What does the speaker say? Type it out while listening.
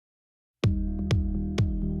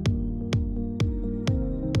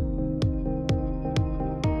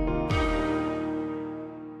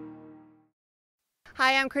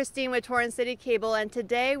Hi, I'm Christine with Torrance Citi Cable, and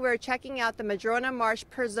today we're checking out the Madrona Marsh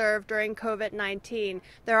Preserve during COVID-19.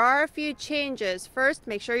 There are a few changes. First,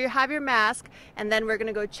 make sure you have your mask, and then we're going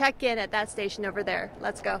to go check in at that station over there.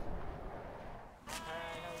 Let's go.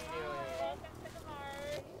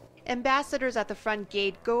 Ambassadors at the front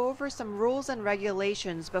gate go over some rules and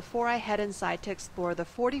regulations before I head inside to explore the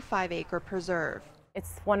 45-acre preserve.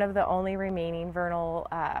 It's one of the only remaining vernal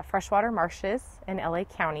freshwater marshes in LA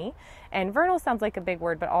County. And vernal sounds like a big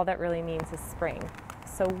word, but all that really means is spring.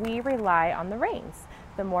 So we rely on the rains.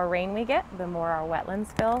 The more rain we get, the more our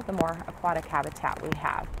wetlands fill, the more aquatic habitat we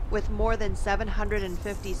have. With more than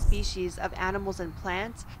 750 species of animals and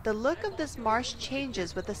plants, the look of this marsh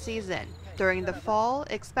changes with the season. During the fall,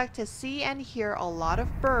 expect to see and hear a lot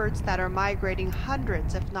of birds that are migrating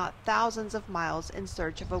hundreds, if not thousands of miles in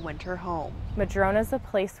search of a winter home. Madrona is a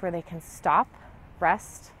place where they can stop,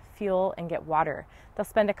 rest, fuel, and get water. They'll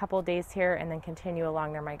spend a couple of days here and then continue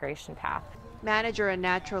along their migration path. Manager and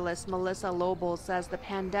naturalist Melissa Lobel says the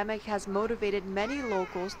pandemic has motivated many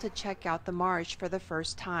locals to check out the marsh for the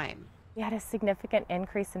first time. We had a significant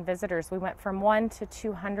increase in visitors. We went from 1 to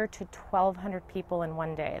 200 to 1,200 people in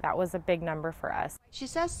one day. That was a big number for us. She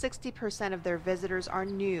says 60% of their visitors are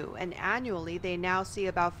new, and annually they now see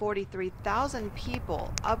about 43,000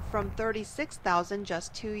 people, up from 36,000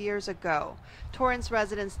 just 2 years ago. Torrance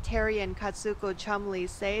residents Terry and Katsuko Chumley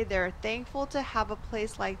say they're thankful to have a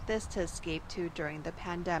place like this to escape to during the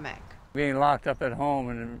pandemic. Being locked up at home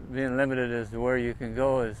and being limited as to where you can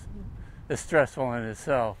go is stressful in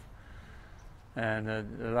itself. And it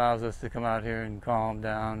allows us to come out here and calm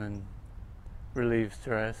down and relieve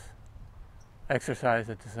stress, exercise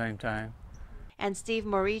at the same time. And Steve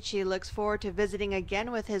Morici looks forward to visiting again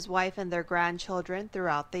with his wife and their grandchildren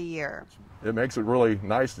throughout the year. It makes it really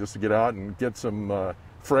nice just to get out and get some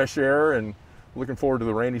fresh air, and looking forward to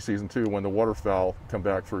the rainy season too when the waterfowl come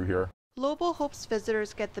back through here. Lobel hopes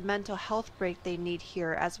visitors get the mental health break they need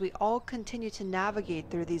here as we all continue to navigate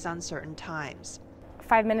through these uncertain times.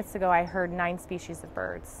 5 minutes ago, I heard 9 species of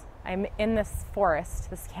birds. I'm in this forest,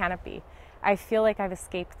 this canopy. I feel like I've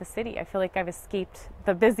escaped the city. I feel like I've escaped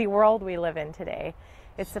the busy world we live in today.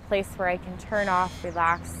 It's a place where I can turn off,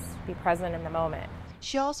 relax, be present in the moment.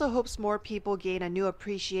 She also hopes more people gain a new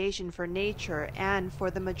appreciation for nature and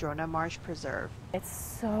for the Madrona Marsh Preserve. It's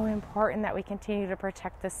so important that we continue to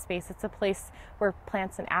protect this space. It's a place where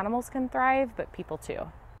plants and animals can thrive, but people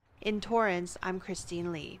too. In Torrance, I'm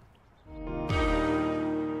Christine Lee.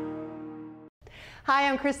 Hi,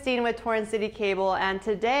 I'm Christine with Torrance Citi Cable, and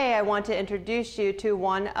today I want to introduce you to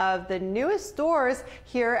one of the newest stores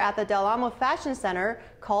here at the Del Amo Fashion Center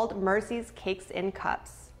called Mercy's Cakes in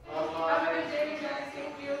Cups.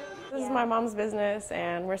 This is my mom's business,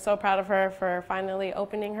 and we're so proud of her for finally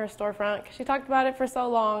opening her storefront because she talked about it for so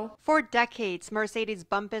long. For decades, Mercedes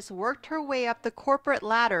Bumpus worked her way up the corporate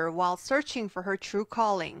ladder while searching for her true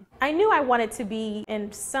calling. I knew I wanted to be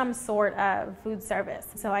in some sort of food service.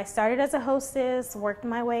 So I started as a hostess, worked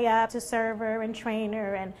my way up to server and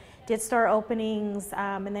trainer, and did store openings,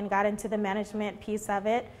 and then got into the management piece of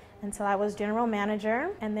it until I was general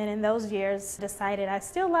manager, and then in those years decided I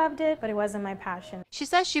still loved it, but it wasn't my passion. She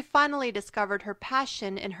says she finally discovered her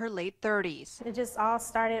passion in her late 30s. It just all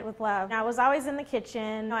started with love. I was always in the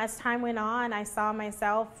kitchen. As time went on, I saw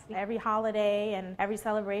myself every holiday and every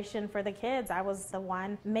celebration for the kids. I was the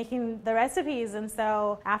one making the recipes, and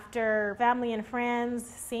so after family and friends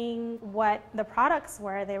seeing what the products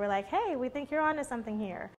were, they were like, hey, we think you're onto something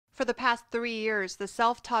here. For the past 3 years, the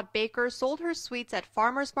self-taught baker sold her sweets at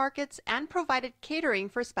farmers markets and provided catering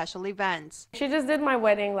for special events. She just did my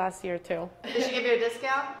wedding last year too. Did she give you a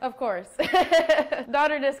discount? Of course.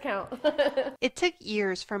 Daughter discount. It took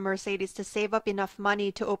years for Mercedes to save up enough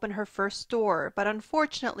money to open her first store, but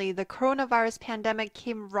unfortunately, the coronavirus pandemic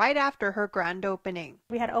came right after her grand opening.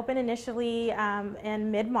 We had opened initially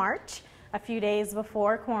in mid-March, a few days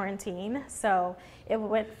before quarantine, so it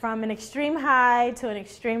went from an extreme high to an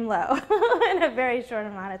extreme low in a very short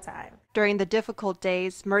amount of time. During the difficult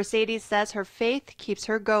days, Mercedes says her faith keeps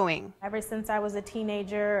her going. Ever since I was a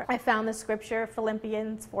teenager, I found the scripture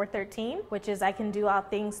Philippians 4:13, which is I can do all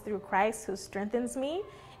things through Christ who strengthens me,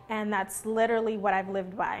 and that's literally what I've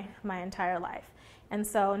lived by my entire life. And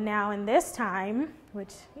so now in this time,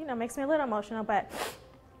 which makes me a little emotional, but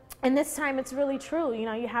in this time, it's really true.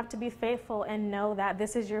 You have to be faithful and know that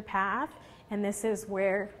this is your path and this is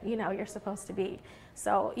where, you're supposed to be.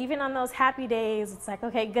 So even on those happy days, it's like,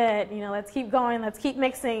 okay, good, let's keep going, let's keep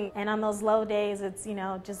mixing. And on those low days, it's,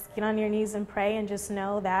 just get on your knees and pray and just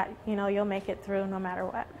know that, you'll make it through no matter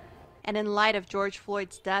what. And in light of George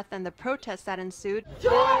Floyd's death and the protests that ensued,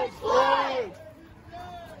 George Floyd!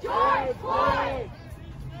 George Floyd!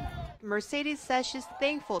 Mercedes says she's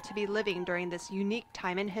thankful to be living during this unique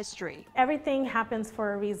time in history. Everything happens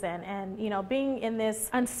for a reason, and being in this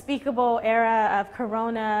unspeakable era of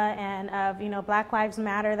Corona and of Black Lives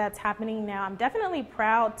Matter that's happening now, I'm definitely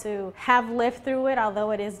proud to have lived through it.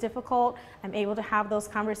 Although it is difficult, I'm able to have those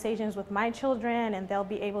conversations with my children, and they'll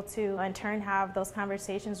be able to in turn have those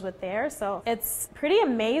conversations with theirs. So it's pretty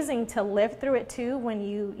amazing to live through it too, when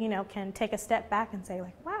you can take a step back and say,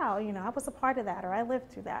 like, wow, I was a part of that, or I lived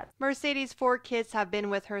through that. Mercedes' 4 kids have been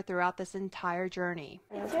with her throughout this entire journey.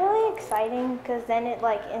 It's really exciting because then it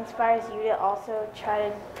inspires you to also try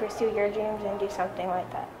to pursue your dreams and do something like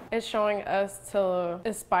that. It's showing us to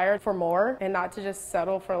aspire for more and not to just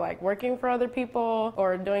settle for working for other people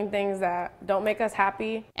or doing things that don't make us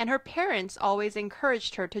happy. And her parents always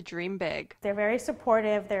encouraged her to dream big. They're very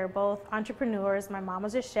supportive. They're both entrepreneurs. My mom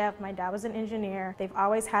was a chef. My dad was an engineer. They've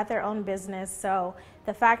always had their own business. So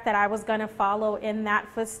the fact that I was going to follow in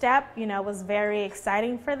that footstep, was very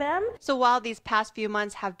exciting for them. So while these past few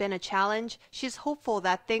months have been a challenge, she's hopeful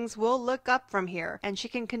that things will look up from here and she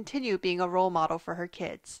can continue being a role model for her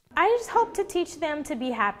kids. I just hope to teach them to be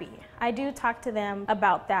happy. I do talk to them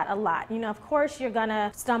about that a lot. Of course you're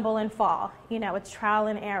gonna stumble and fall. It's trial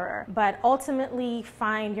and error. But ultimately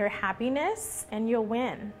find your happiness and you'll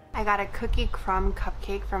win. I got a cookie crumb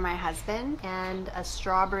cupcake for my husband and a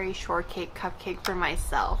strawberry shortcake cupcake for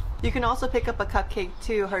myself. You can also pick up a cupcake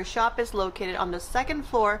too. Her shop is located on the 2nd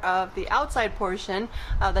floor of the outside portion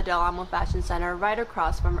of the Del Amo Fashion Center, right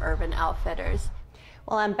across from Urban Outfitters.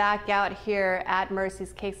 Well, I'm back out here at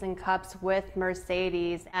Mercy's Cakes and Cups with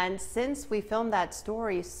Mercedes, and since we filmed that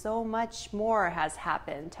story, so much more has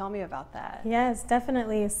happened. Tell me about that. Yes,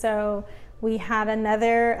 definitely. So we had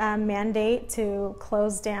another mandate to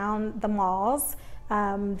close down the malls,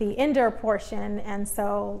 the indoor portion, and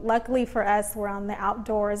so luckily for us, we're on the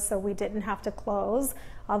outdoors, so we didn't have to close,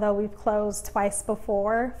 although we've closed twice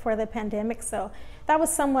before for the pandemic, so that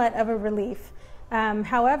was somewhat of a relief.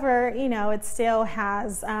 However, it still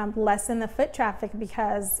has lessened the foot traffic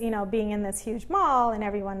because, being in this huge mall and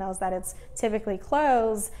everyone knows that it's typically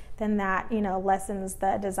closed, then that, lessens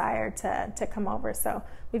the desire to come over. So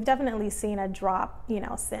we've definitely seen a drop,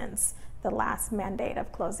 since the last mandate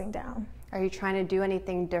of closing down. Are you trying to do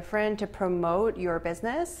anything different to promote your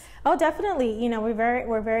business? Oh, definitely.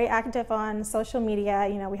 We're very active on social media.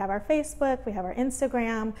 We have our Facebook, we have our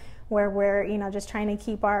Instagram, where we're just trying to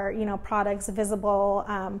keep our products visible.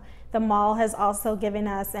 The mall has also given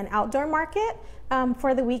us an outdoor market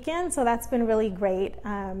for the weekend, so that's been really great.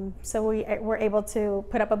 So we're able to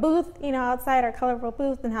put up a booth, outside our colorful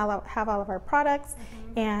booth and have all of our products,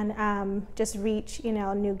 and just reach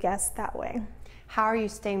new guests that way. How are you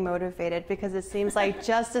staying motivated? Because it seems like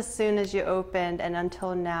just as soon as you opened and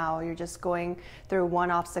until now, you're just going through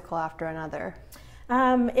one obstacle after another.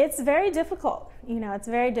 It's very difficult. It's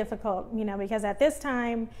very difficult, because at this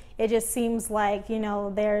time, it just seems like,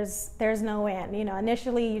 there's no end.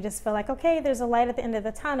 Initially you just feel like, okay, there's a light at the end of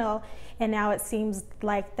the tunnel, and now it seems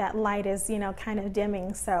like that light is, kind of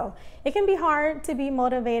dimming. So it can be hard to be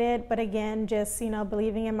motivated, but again, just,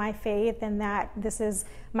 believing in my faith and that this is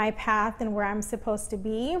my path and where I'm supposed to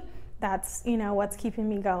be. That's, what's keeping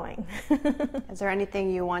me going. Is there anything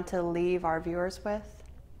you want to leave our viewers with?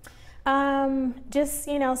 Just,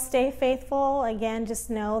 stay faithful. Again, just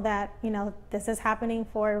know that, this is happening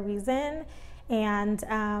for a reason,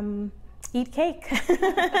 and eat cake.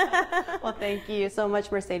 Well, thank you so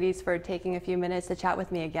much, Mercedes, for taking a few minutes to chat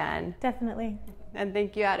with me again. Definitely. And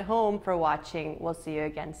thank you at home for watching. We'll see you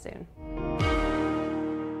again soon.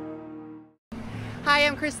 Hi,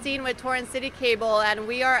 I'm Christine with Torrance Citi Cable, and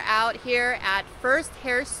we are out here at First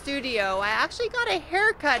Hair Studio. I actually got a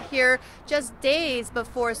haircut here just days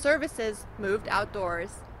before services moved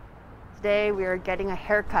outdoors. Today we are getting a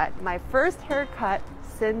haircut, my first haircut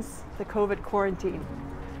since the COVID quarantine.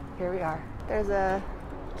 Here we are. There's a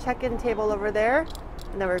check-in table over there,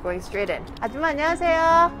 and then we're going straight in. 아줌마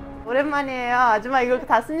안녕하세요. 오랜만이에요. 아줌마 이거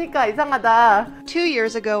다 쓰니까 이상하다. 2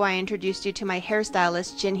 years ago, I introduced you to my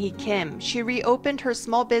hairstylist, Jinhee Kim. She reopened her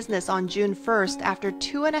small business on June 1st after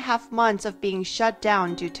 2.5 months of being shut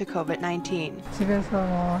down due to COVID-19.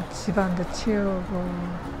 집에서 집안도 치우고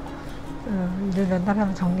일 맨날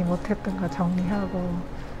하면 정리 못했던 거 정리하고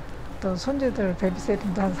또 손주들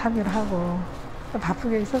베이비시팅도 한 3일 하고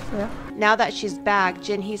바쁘게 있었어요. Now that she's back,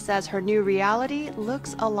 Jinhee says her new reality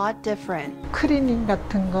looks a lot different. 크리닝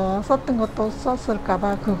같은 거 썼던 것도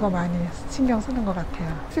썼을까봐 그거 많이 신경 쓰는 것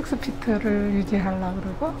같아요. 6피트를 유지하려고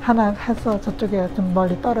그러고 하나 해서 저쪽에 좀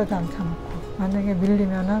멀리 떨어져 앉혀놓고 만약에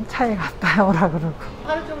밀리면은 차에 갔다 오라 그러고.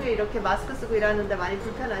 하루 종일 이렇게 마스크 쓰고 일하는데 많이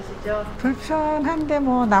불편하시죠? 불편한데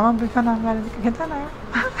뭐 나만 불편한 거 아니니까 괜찮아요.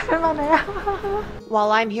 할만해요.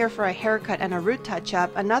 While I'm here for a haircut and a root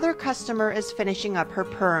touch-up, another customer is finishing up her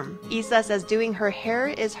perm. Isa says doing her hair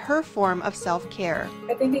is her form of self-care.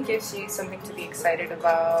 I think it gives you something to be excited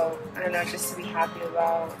about. I don't know, just to be happy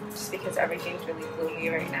about, just because everything's really gloomy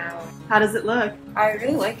right now. How does it look? I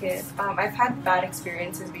really like it. I've had bad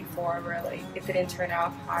experiences before where like it didn't turn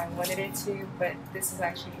out how I wanted it to, but this is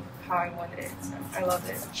actually how I wanted it, so I love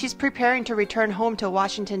it. She's preparing to return home to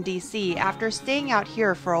Washington, D.C. after staying out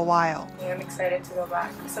here for a while. I'm excited to go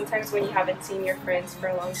back. Sometimes when you haven't seen your friends for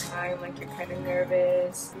a long time, like you're kind of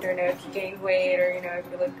nervous. You don't know if you gained weight or if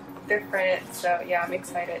you look different. So yeah, I'm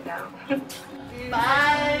excited now.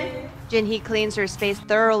 Bye! Jinhee cleans her space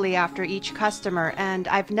thoroughly after each customer, and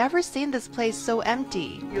I've never seen this place so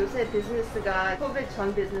empty. 요새 비즈니스가 코비드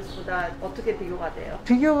전 비즈니스보다 어떻게 비교가 돼요?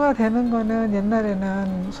 비교가 되는 거는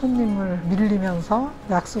옛날에는 손님을 밀리면서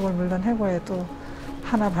약속을 물론 해고해도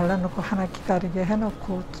하나 발라놓고 하나 기다리게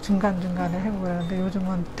해놓고 중간중간에 해고 그러는데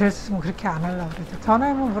요즘은 될 수 있으면 그렇게 안 하려고 그러죠.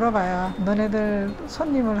 전화해보면 물어봐요. 너네들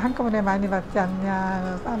손님을 한꺼번에 많이 받지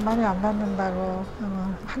않냐, 많이 안 받는다고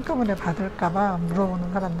한꺼번에 받을까봐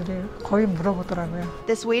물어보는 사람들이 거의 물어보더라고요.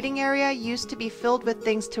 This waiting area used to be filled with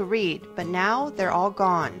things to read, but now they're all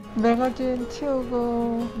gone. 매거진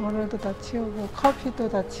치우고 뭐라도 다 치우고 커피도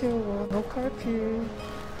다 치우고 no coffee.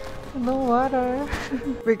 No water.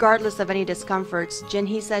 Regardless of any discomforts,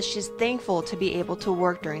 Jinhee says she's thankful to be able to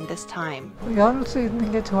work during this time. 열 수 있는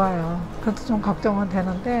게 좋아요. 그것도 좀 걱정은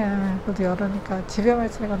되는데 그래도 열으니까 집에만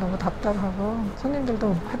있으니까 너무 답답하고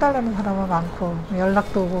손님들도 해달라는 사람은 많고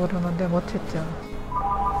연락도 오고 그러는데 못했죠.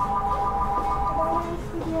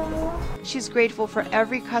 She's grateful for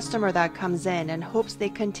every customer that comes in and hopes they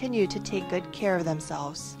continue to take good care of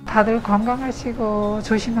themselves. 다들 건강하시고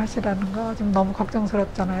조심하시라는 거 좀 너무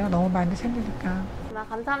걱정스럽잖아요. 너무 많이 생기니까.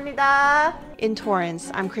 감사합니다. In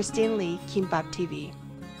Torrance, I'm Christine Lee, Kimbap TV.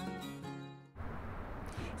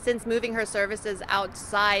 Since moving her services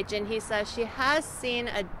outside, Jinhee says she has seen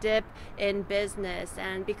a dip in business,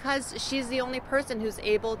 and because she's the only person who's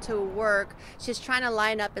able to work, she's trying to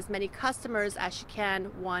line up as many customers as she can,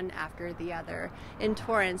 one after the other. In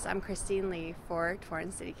Torrance, I'm Christine Lee for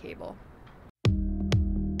Torrance Citi Cable.